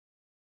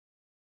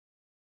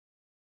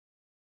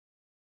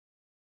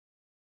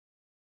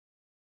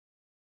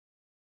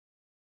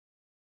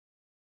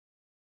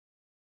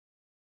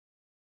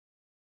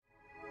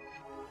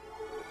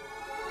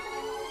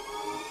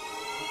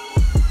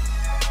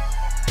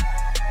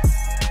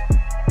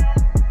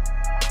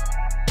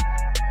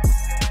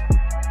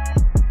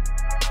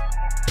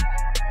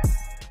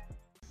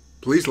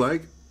Please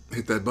like,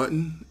 hit that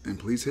button, and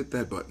please hit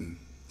that button.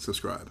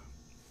 Subscribe.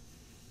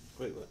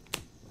 Wait, what?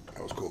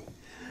 That was cool.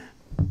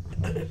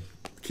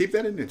 Keep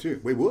that in there too.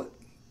 Wait, what?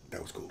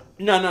 That was cool.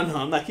 No,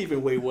 I'm not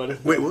keeping wait,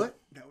 what? Wait, what?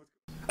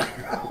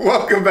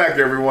 Welcome back,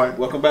 everyone.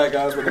 Welcome back,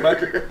 guys. Welcome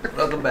back.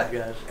 Welcome back,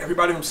 guys.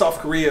 Everybody from South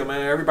Korea,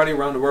 man. Everybody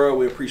around the world,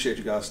 we appreciate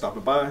you guys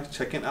stopping by,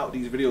 checking out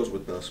these videos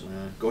with us,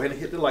 man. Go ahead and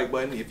hit the like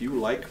button if you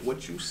like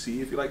what you see,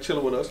 if you like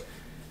chilling with us.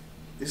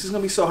 This is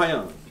going to be so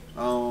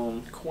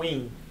Hyang.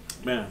 Queen.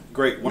 Man,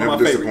 great. One Never of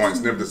my disappoints. favorites.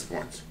 Never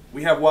disappoints.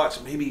 We have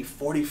watched maybe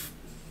 40,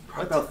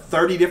 probably about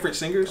 30 different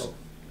singers.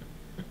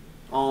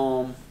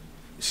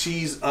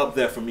 She's up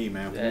there for me,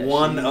 man. Yeah,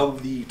 One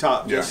of the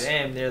top. Yeah.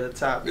 Damn near the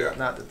top, Yeah.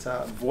 not the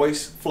top.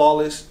 Voice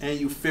flawless, and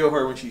you feel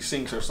her when she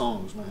sings her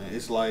songs, man.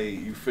 It's like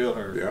you feel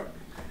her. Yeah.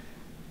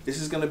 This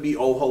is gonna be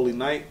Oh Holy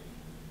Night.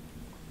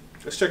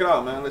 Let's check it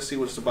out, man. Let's see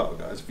what it's about,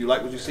 guys. If you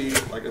like what you see,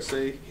 like I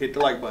say, hit the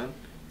like button.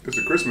 It's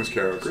a Christmas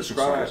carol. Christmas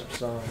Subscribe.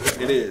 song.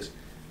 So It is.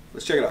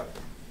 Let's check it out.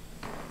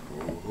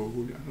 Oh,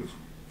 yes.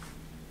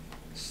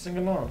 sing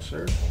along,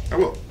 sir. I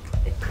will.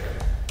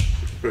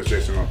 Put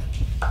Jason on.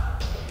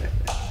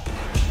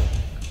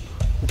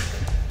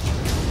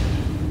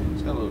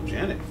 It's got a little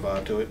Janet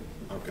vibe to it.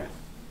 Okay.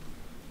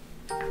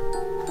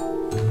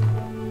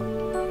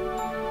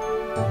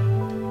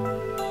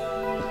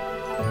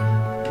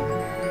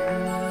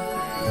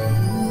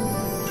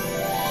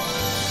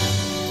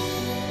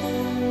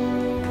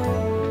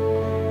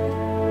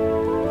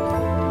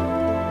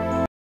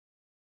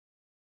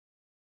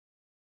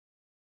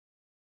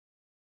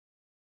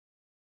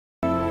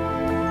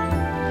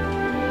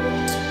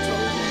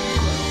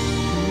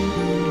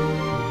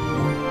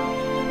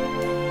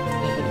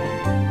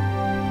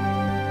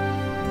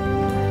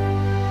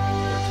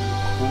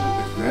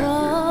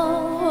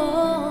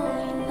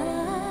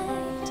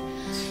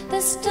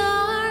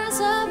 Stars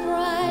are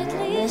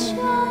brightly shining.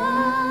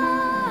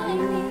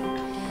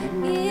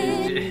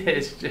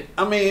 It's just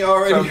I mean,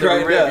 already from the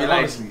right rip, there. you're like,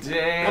 honestly.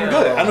 damn. I'm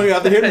good. I know you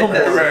have to hear no more.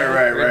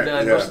 Right. We're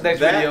done. Yeah. Go to the next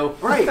That- video.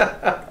 Right.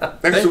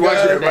 Thanks for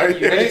watching, everybody.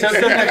 Thank you.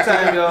 Until next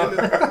time, y'all.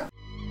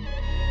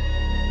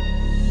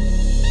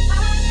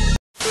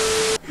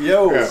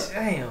 Yo. Yeah.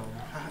 Damn.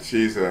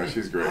 She's How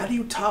great. do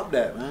you top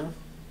that, man?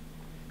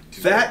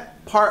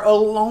 That part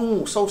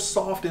alone, so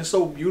soft and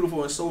so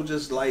beautiful and so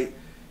just like,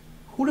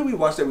 who did we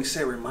watch that we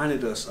said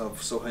reminded us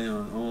of So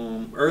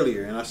Hyang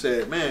earlier? And I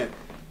said, man,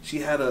 she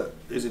had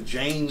is it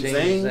Jane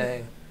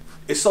Zhang?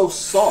 It's so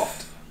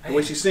soft the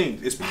way she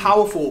sings. It's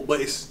powerful,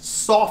 but it's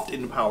soft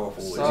and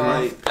powerful. It's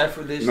like,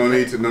 Effortless. No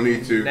need to go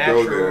there.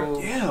 Natural.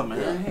 yeah,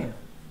 man. Damn.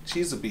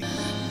 She's a beast.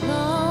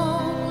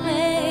 Long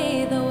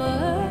lay the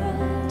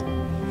world,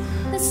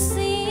 the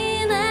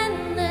scene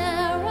and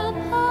narrow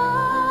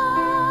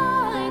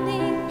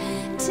pining,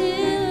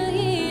 till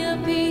he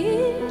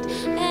appeared,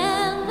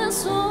 and the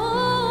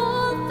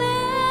soul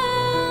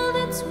felt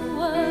its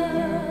worth.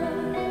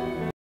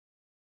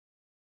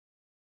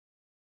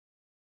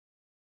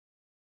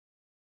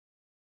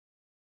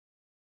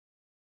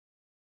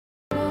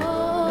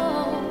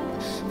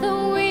 The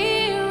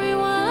weary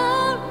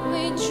world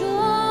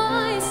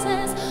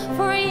rejoices,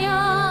 for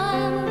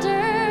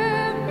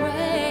yonder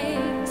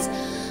breaks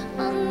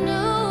a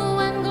new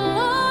and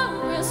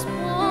glorious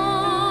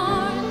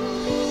morn.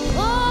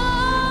 On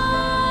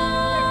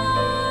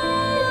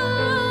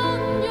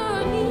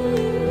your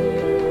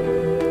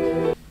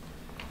knees.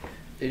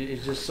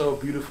 It's just so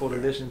beautiful to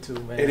listen to,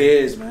 man. It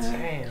is, man.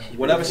 Damn.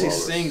 Whatever she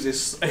Flawless. sings,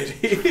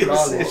 it is.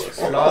 Flawless. It's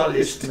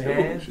Flawless,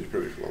 man. She's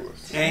pretty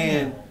flawless.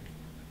 And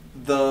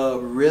the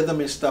rhythm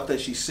and stuff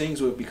that she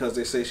sings with, because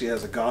they say she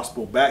has a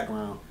gospel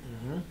background,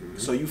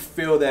 so you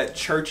feel that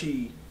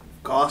churchy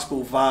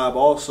gospel vibe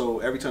also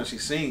every time she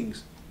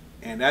sings,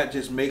 and that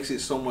just makes it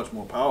so much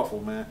more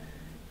powerful, man.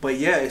 But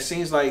yeah, it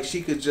seems like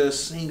she could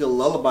just sing a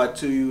lullaby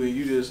to you, and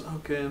you just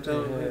time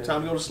to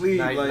go to sleep.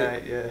 Night, like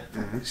night, yeah.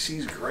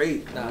 she's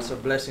great. Nah, it's a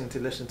blessing to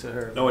listen to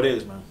her. No, it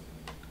is, man.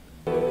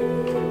 Or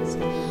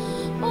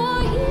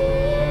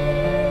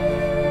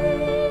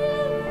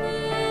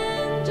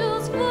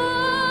angels'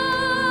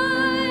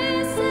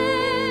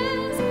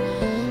 voices, a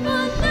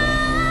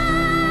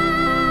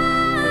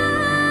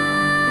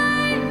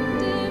night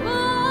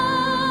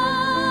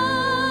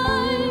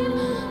divine,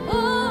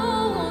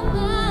 oh,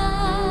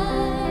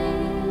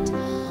 night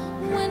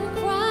when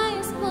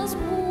Christ was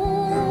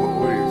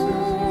What is this?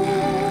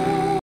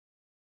 born.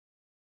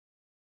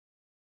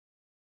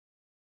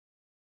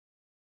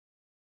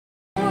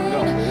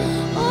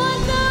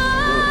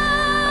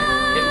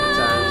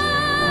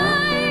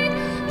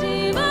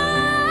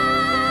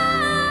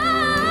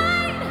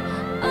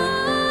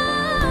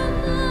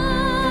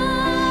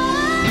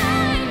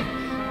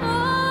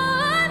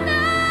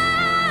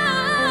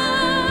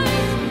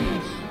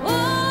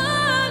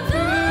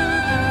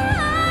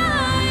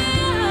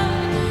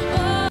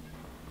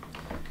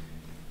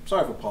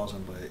 Sorry for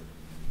pausing, but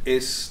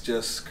it's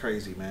just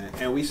crazy, man.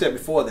 And we said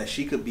before that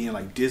she could be in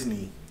like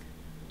Disney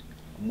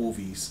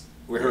movies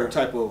with her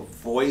type of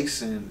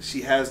voice, and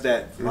she has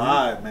that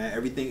vibe, man.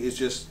 Everything is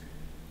just,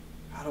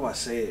 how do I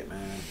say it,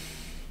 man?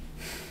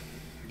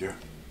 Yeah.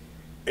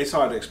 It's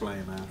hard to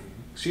explain, man.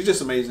 She's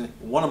just amazing.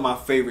 One of my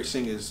favorite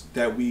singers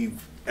that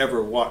we've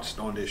ever watched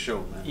on this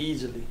show, man.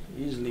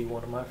 Easily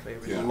one of my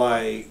favorites. Yeah.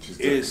 Like,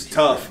 it's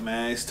tough,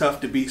 man. It's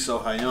tough to beat So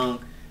Hyang.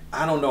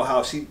 I don't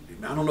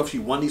know if she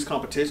won these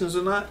competitions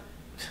or not.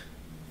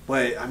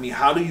 But I mean,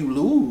 how do you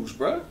lose,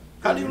 bro?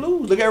 How do you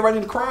lose? Look at everybody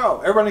in the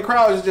crowd. Everybody in the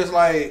crowd is just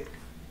like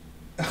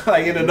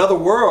in another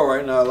world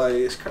right now. Like,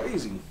 it's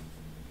crazy.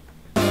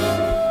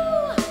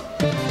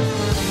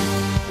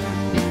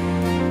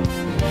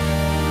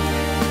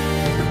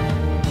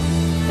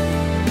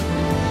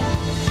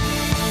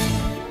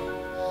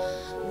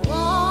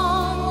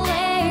 Long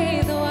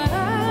lay the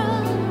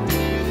world,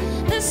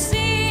 the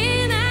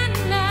sin and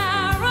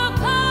narrow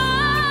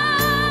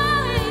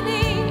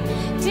pining,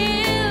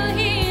 till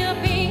he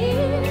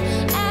appeared,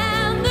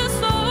 and the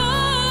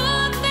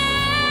soul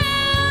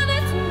felt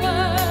its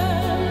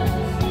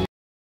worth.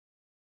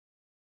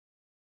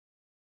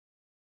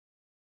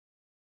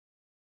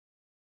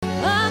 A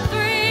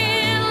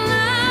thrill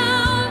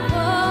of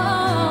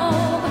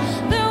hope,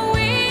 the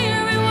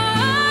weary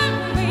world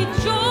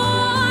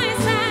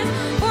rejoices,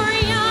 for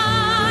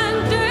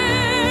yonder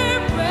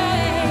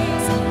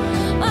breaks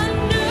a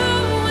new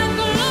and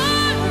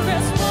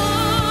glorious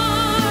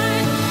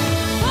morn.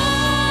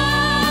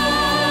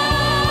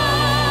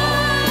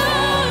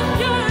 Hold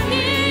your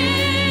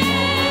knees.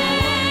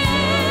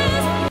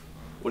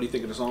 What do you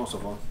think of the song so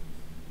far?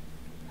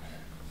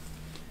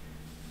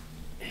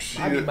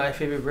 Might be my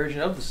favorite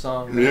version of the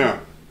song. Man. Yeah.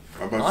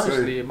 I'm about to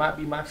Honestly, say. it might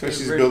be my favorite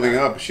She's version. building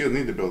up. She'll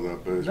need to build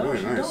up, but it's No, really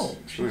she nice. don't.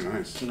 It's really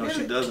nice. No,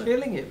 she doesn't.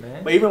 Killing it,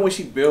 man. But even when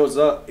she builds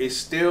up, it's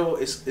still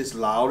it's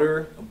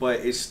louder, but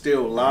it's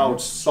still loud,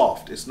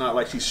 soft. It's not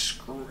like she's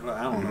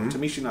I don't know. To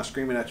me, she's not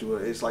screaming at you.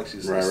 It's like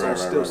she's Right, right,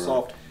 still right.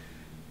 soft.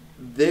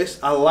 This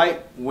I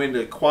like when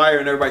the choir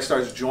and everybody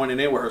starts joining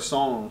in with her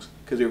songs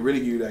because they really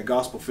give you that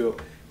gospel feel.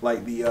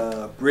 Like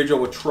the Bridge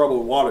Over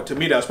Troubled Water. To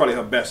me, that's probably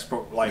her best.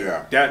 Like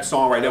that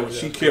song right there, when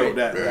she killed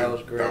that. Yeah, That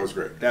was great. That was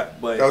great.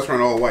 That was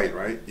from All White,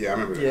 right? Yeah, I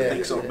remember that. Yeah. I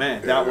think so, man.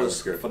 Yeah, that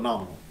was good.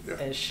 phenomenal. Yeah.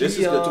 And she, This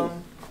is good too.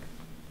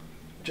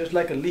 just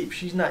like a leap,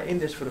 she's not in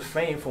this for the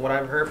fame. From what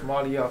I've heard from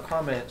all of y'all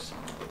comments,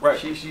 Right.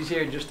 She's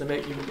here just to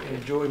make you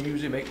enjoy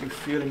music, make you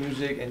feel the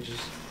music, and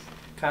just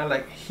kind of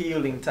like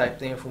healing type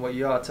thing. From what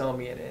y'all tell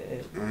me,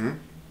 and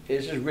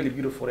it's just really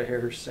beautiful to hear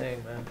her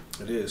sing, man.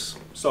 It is.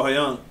 So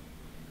Hyang,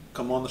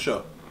 come on the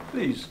show.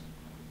 Please.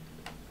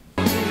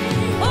 Oh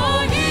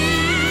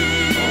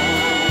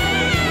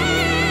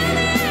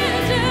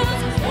yeah,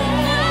 just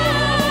nice.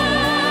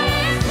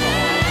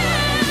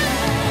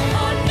 Oh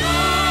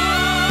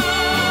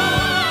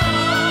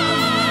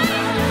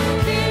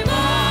night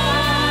divine.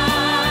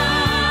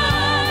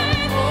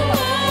 Oh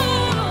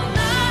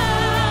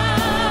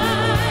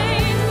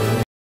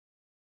night.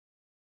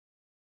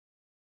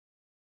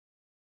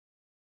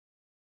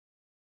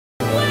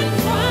 When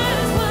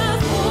Christ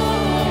was born.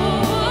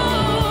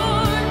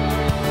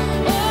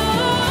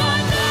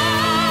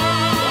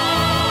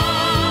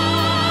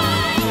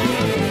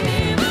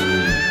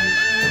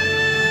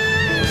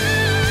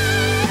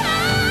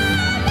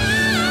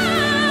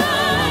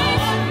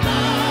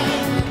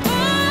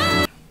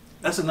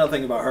 That's another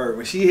thing about her.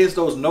 When she hits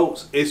those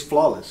notes, it's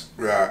flawless.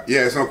 Yeah,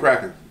 it's no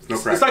cracking. It's no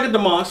cracking. It's like a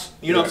Dimash.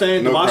 You know what I'm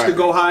saying? no Dimash could cracking.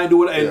 go high and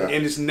do it, and, Yeah.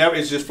 and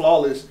it's just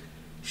flawless.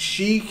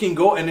 She can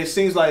go, and it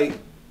seems like,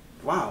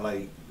 wow,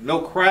 like no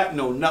crack,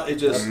 no nothing. It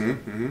just,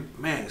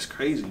 man, it's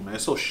crazy, man.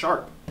 It's so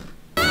sharp.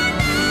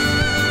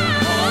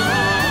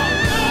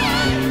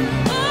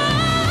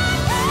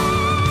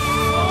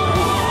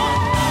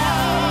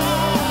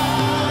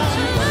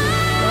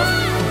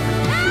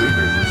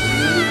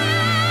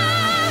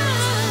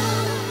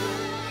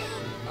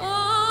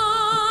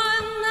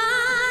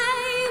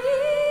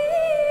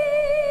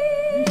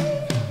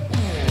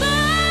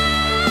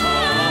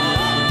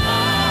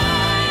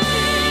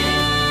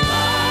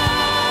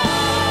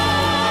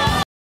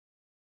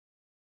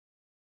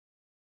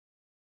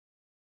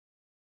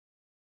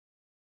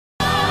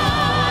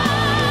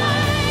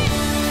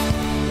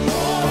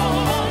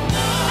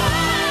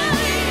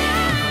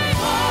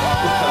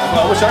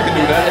 I wish I could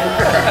do that.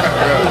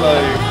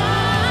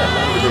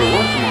 We're gonna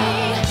work tomorrow.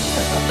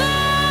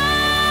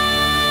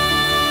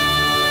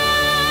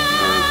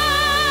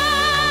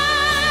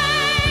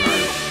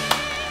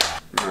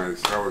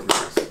 Nice. That was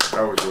nice.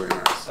 That was really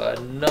nice.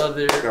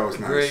 Another That was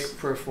nice. great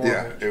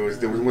performance. Yeah, it was.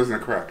 There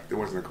wasn't a crack. There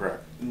wasn't a crack.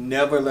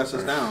 Never lets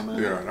us down,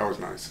 man. Yeah, that was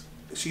nice.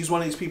 She's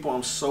one of these people.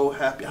 I'm so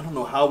happy. I don't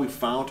know how we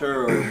found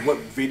her or what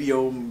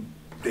video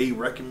they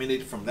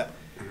recommended from that,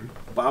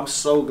 but I'm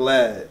so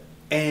glad.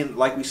 And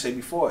like we said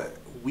before,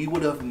 we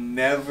would have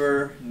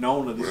never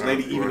known that this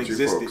lady even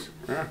existed.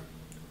 Yeah.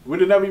 We would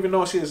have never even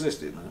known she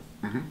existed,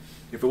 man.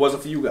 If it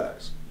wasn't for you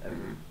guys.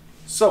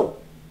 So,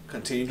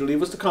 continue to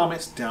leave us the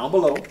comments down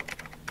below.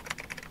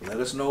 Let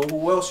us know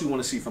who else you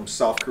want to see from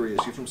South Korea.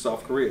 She's from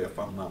South Korea, if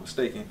I'm not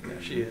mistaken. Yeah,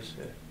 she is.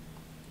 Yeah.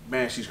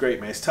 Man, she's great,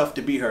 man. It's tough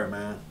to beat her,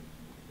 man.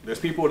 There's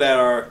people that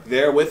are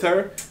there with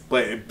her,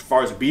 but as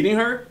far as beating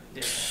her,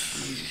 Yeah.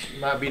 She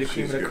might be the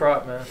cream She's of the good.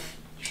 crop, man.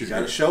 She's you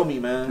gotta good. show me,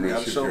 man. You Yeah,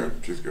 gotta she's show me. good.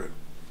 She's good.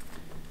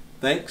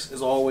 Thanks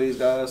as always,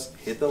 guys.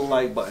 Hit the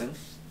like button,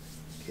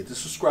 hit the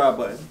subscribe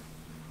button.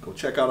 Go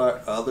check out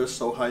our other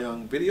So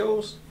Hyang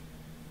videos.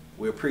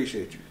 We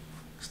appreciate you.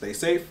 Stay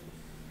safe.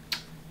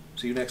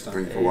 See you next time.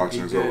 Thank you for watching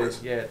Be as good.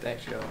 always. Yeah,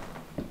 thanks, y'all.